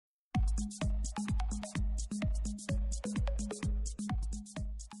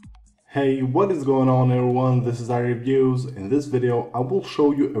Hey, what is going on everyone? This is iReviews. In this video I will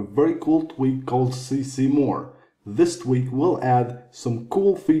show you a very cool tweak called CCMore. This tweak will add some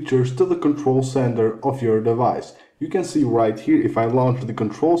cool features to the control center of your device. You can see right here, if I launch the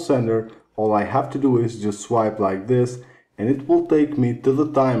control center, all I have to do is just swipe like this and it will take me to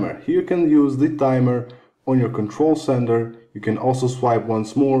the timer. Here you can use the timer on your control center. You can also swipe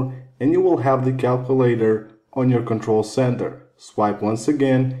once more and you will have the calculator on your control center. Swipe once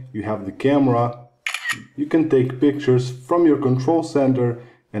again, you have the camera, you can take pictures from your control center,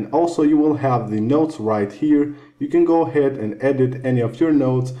 and also you will have the notes right here. You can go ahead and edit any of your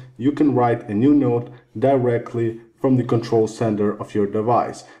notes. You can write a new note directly from the control center of your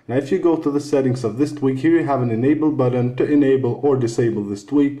device. Now if you go to the settings of this tweak, here you have an enable button to enable or disable this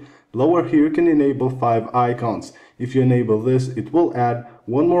tweak. Lower here you can enable 5 icons. If you enable this, it will add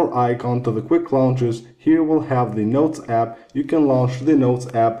one more icon to the quick launches. Here we'll have the Notes app. You can launch the Notes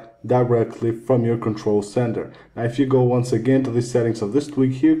app directly from your control center. Now if you go once again to the settings of this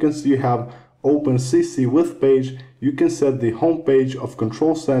tweak, here you can see you have Open CC with page. You can set the home page of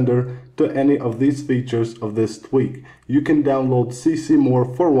control center to any of these features of this tweak. You can download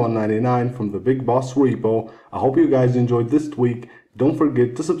CCMore for $1.99 from the Big Boss repo. I hope you guys enjoyed this tweak. Don't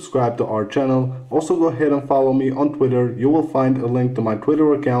forget to subscribe to our channel. Also go ahead and follow me on Twitter. You will find a link to my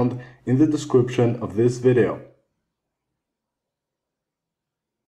Twitter account in the description of this video.